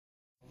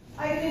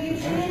I think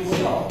it's an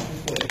insult.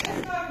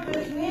 Let's talk about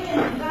women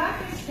in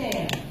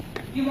Pakistan.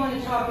 You want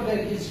to talk about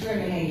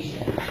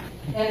discrimination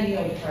and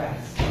the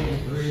oppressed.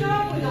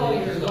 Stop with all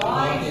your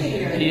lies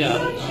here.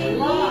 Such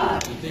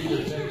lies.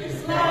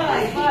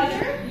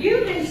 Lies.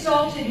 You've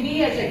insulted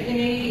me as a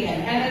Canadian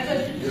and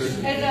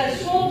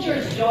as a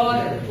soldier's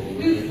daughter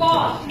who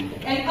fought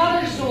and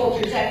other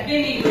soldiers at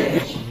Vimy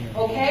Ridge.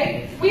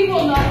 Okay? We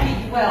will not be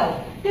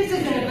quelled. This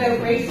isn't about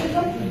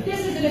racism. This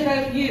isn't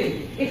about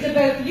you. It's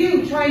about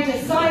you trying to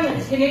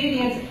silence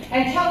Canadians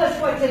and tell us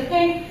what to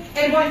think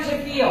and what to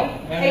feel.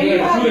 And you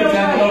have no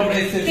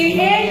right. The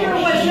anger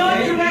was not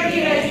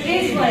directed at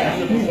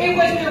Islam. It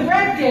was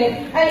directed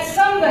at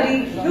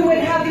somebody who would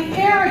have the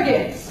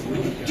arrogance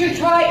to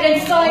try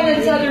and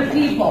silence other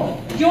people.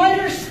 Do you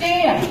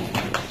understand?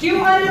 Do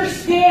you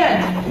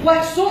understand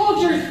what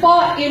soldiers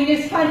fought in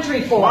this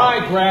country for? My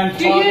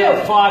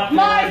grandfather fought.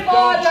 My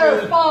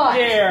father fought.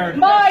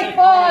 My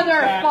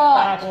father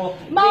fought.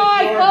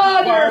 My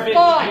father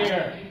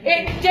fought.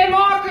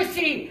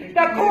 Democracy,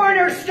 the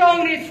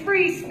cornerstone is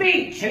free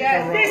speech.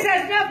 Yes. This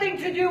has nothing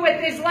to do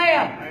with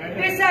Islam.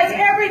 This has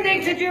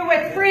everything to do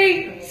with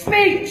free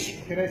speech.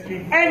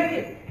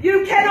 And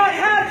you cannot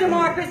have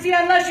democracy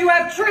unless you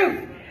have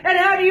truth. And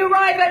how do you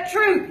arrive at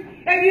truth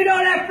if you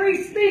don't have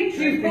free speech,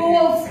 you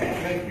fools?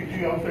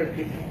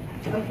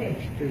 Okay.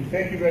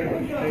 Thank you very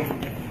much.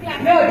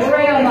 No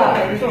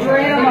drama.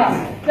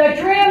 Drama. The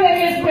drama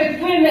is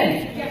with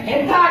women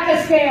in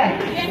Pakistan.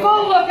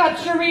 Go look up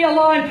Sharia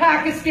law in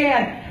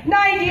Pakistan.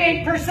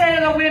 98%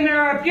 of the women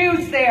are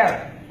abused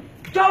there.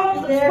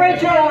 Don't spread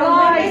your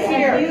lies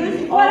here.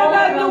 What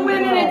about the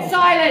women in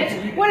silence?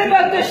 What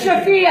about the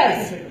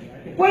Shafias?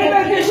 What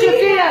about the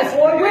Shafias?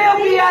 We'll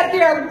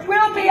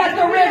be at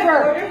the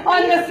river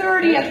on the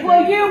 30th.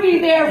 Will you be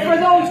there for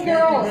those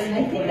girls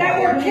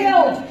that were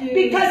killed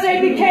because they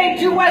became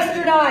too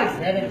westernized?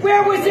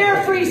 Where was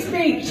their free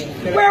speech?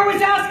 Where was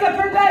Aska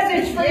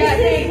Pervez's free speech?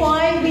 This is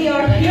why we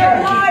are here.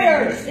 You're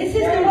liars. This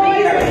is the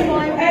reason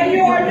why. And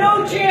you are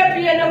no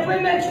champion of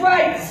women's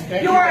rights.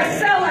 You are a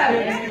sellout.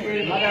 Thank you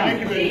very much.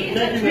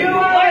 You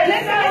are a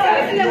sellout.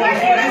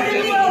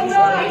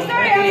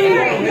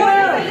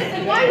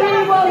 We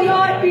will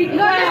not be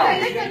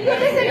crowned. Listen to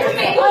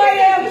me. I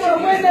am for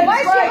women's Why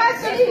she has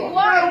rights. to leave?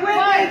 Why? Why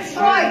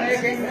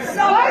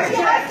she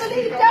has to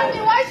leave? Tell me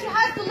why she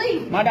has to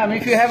leave. Madam,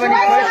 if you have any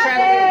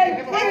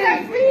questions. It's a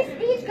free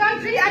speech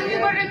country and we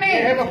will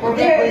remain.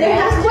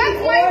 What's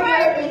my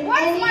right?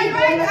 What's my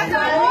right as an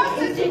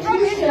apostate from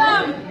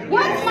Islam?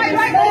 What's my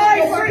right?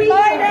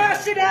 My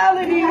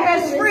nationality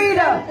is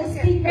freedom. It's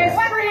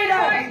freedom.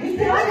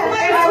 It's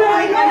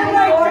right to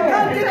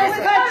come to this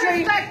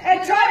country and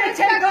try to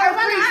take our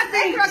free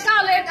speech.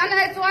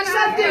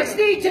 Subjects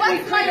need to be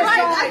What's my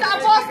right as an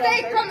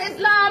apostate from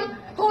Islam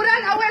who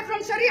ran away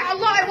from Sharia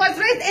Allah? I was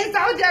raised in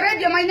Saudi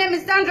Arabia. My name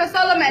is Sandra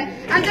Solomon.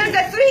 And there's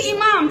a three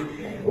imams.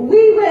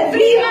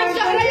 Three imams,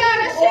 Shahriar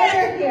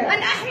al-Sheikh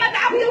and Ahmed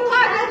Abdul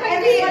Qadir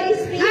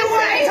Khalid. You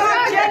want to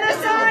talk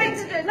genocide?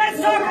 Let's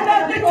talk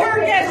about the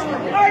Turkish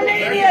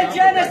Armenian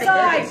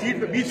genocide.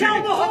 Tell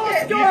the whole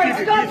story.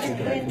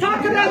 Talk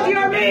about the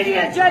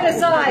Armenian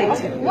genocide.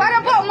 What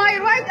about my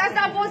right as an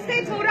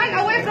apostate who ran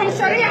away from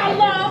Sharia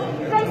Allah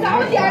from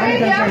Saudi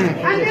Arabia?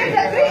 And there's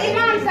a three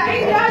imams,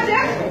 Saeed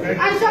Rajab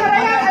and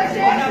Shahriar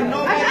al-Sheikh and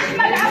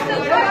Ahmed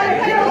Abdul Qadir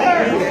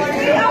Khalid.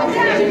 Three of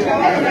them.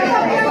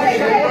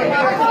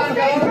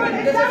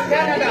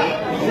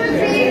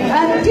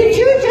 Did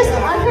you just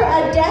utter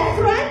a death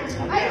threat?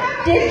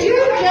 Did you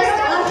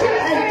just utter a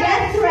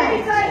death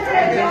threat?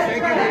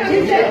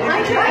 Did you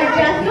utter a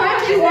death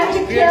threat? You want to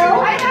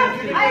kill? I have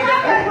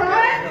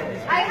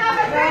a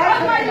threat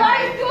on my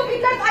life too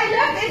because I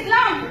left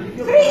Islam.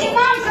 Three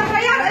imams,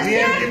 Shahriar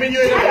al-Sheikh, and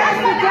Ahmed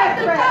Abdul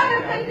Qadir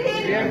Khalid,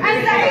 and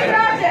Saeed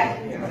Rajab.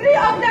 Three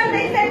of them,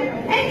 they said,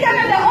 in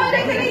Canada,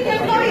 only Canadian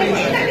lawyers in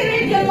the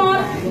Canadian law,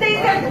 they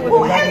said,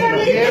 whoever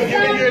leaves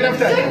Islam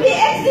should be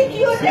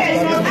executed. And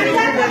that's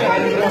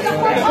according to the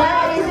court.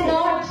 That is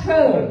not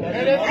true.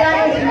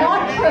 That is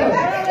not true.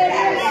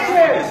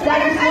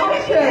 That is not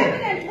true.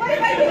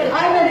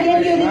 I will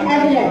give you the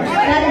evidence.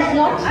 That is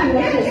not true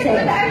what you're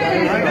saying.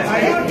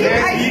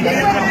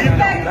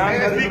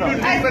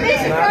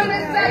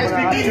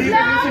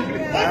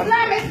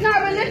 Islam is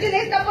not religion,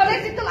 it's a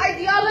political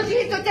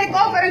ideology to take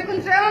over and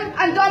control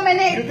and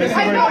dominate.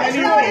 I know it's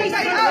not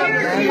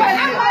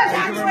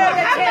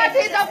Muhammad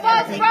is a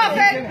false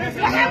prophet.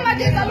 Muhammad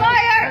is a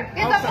liar,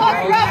 is a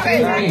false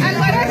prophet. And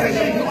whatever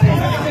they do. What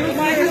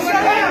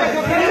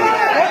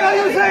are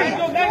you saying?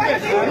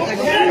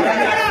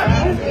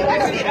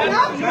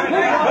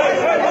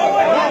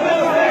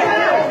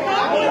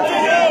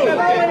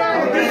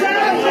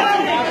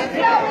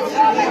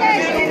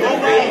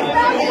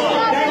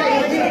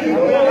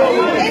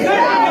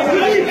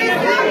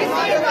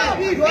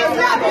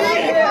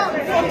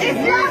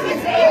 Islam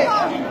is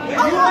evil.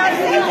 Allah is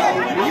evil.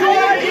 You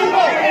are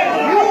evil.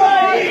 You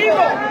are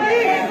evil.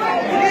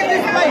 Leave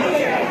this place.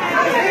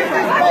 Leave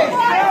this place.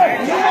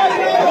 You are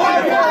evil.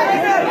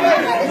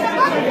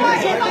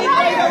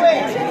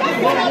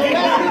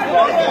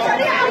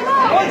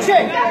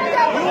 bullshit.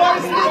 You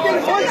are speaking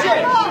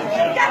bullshit.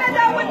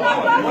 Canada would not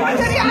go for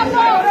Sharia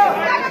law.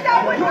 Canada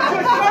would not go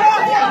for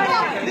Sharia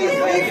law. We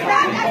will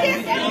stand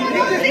against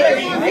X103.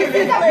 This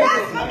is a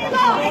blasphemy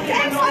law. It's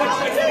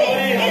X103.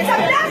 It's a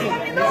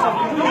blasphemy law.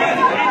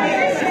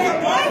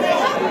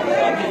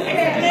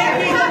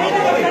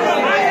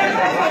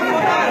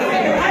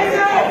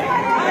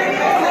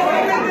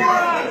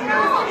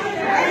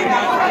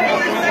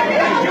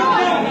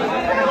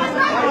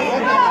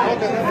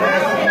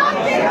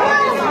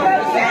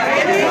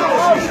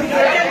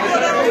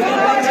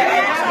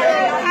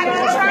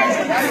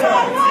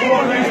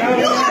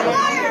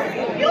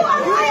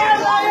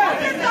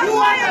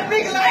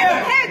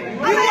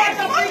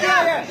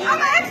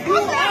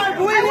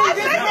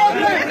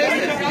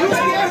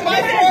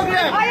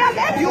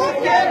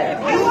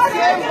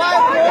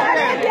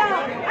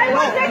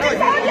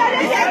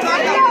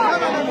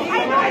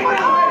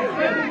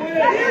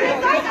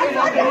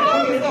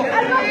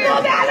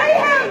 المغضوب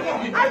عليهم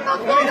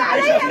المغضوب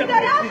عليهم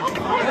درجات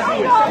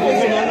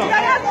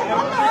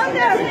المغضوب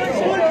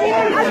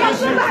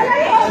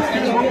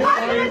عليهم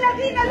وقاتل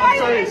الذين لا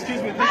يؤمنون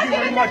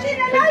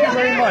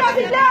بالله ولا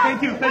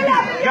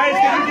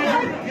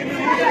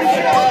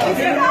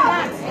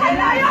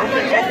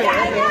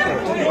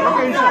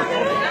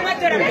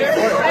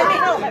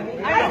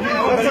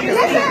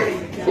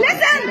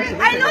Listen,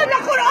 I know the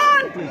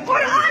Quran.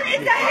 Quran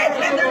is the head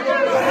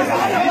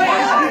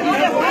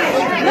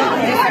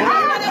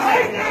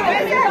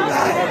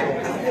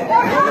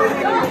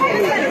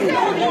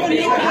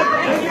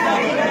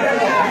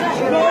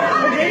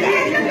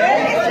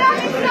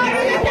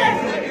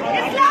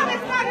Islam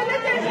is not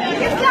religion.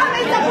 Islam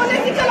is a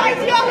political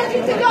ideology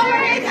to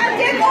dominate and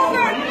take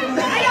over.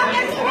 I am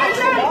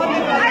ex-Muslim.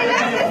 I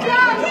left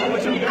Islam.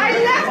 I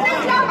left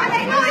Islam and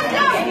I know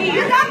Islam.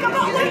 You talk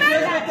about women.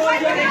 Why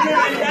do you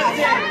not talk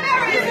about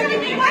marriage?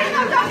 Why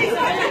not talking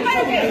about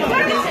women?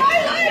 What about my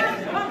life?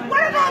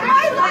 What about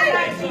my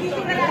life?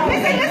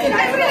 Listen,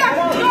 I really have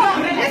to go.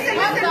 Listen.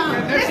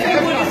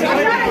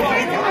 I'm not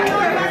afraid to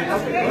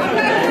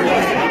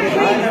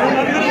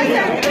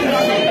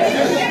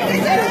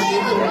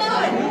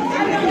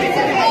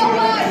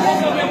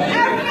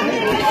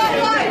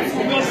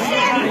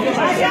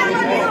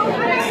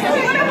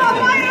What about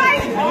my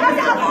life? As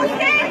a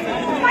Muslim,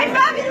 my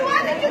family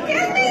wanted to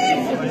kill me.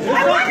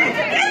 I wanted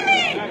to kill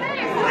me.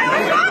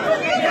 What's wrong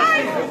with you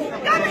guys?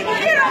 Coming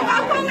here and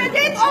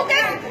accommodate all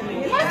this.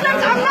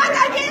 Muslims, I'm not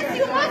against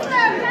you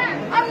Muslims.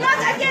 I'm not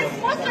against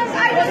Muslims.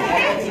 I don't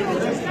hate you.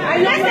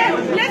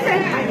 Listen.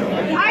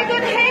 I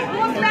don't hate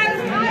Muslims.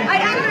 I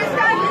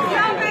understand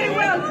Islam very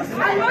well.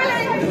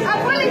 I'm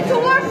willing to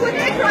work with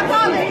Iqra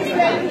College.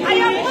 I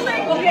am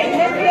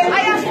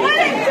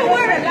willing to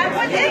work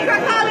with Iqra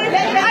College.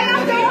 I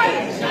am the one.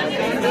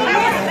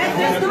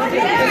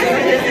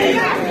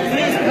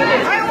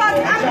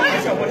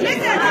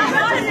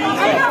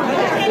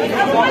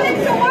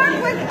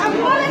 I'm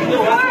willing to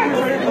work.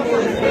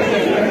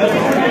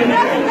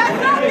 That's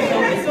not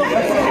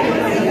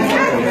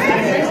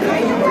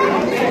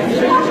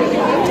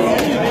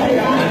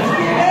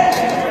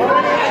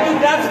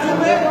That's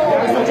stupid.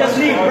 Just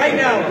leave right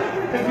now.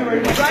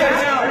 Right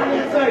now.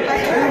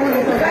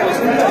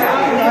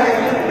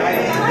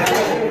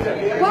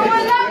 We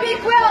will not be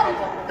quelled.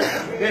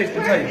 Yes,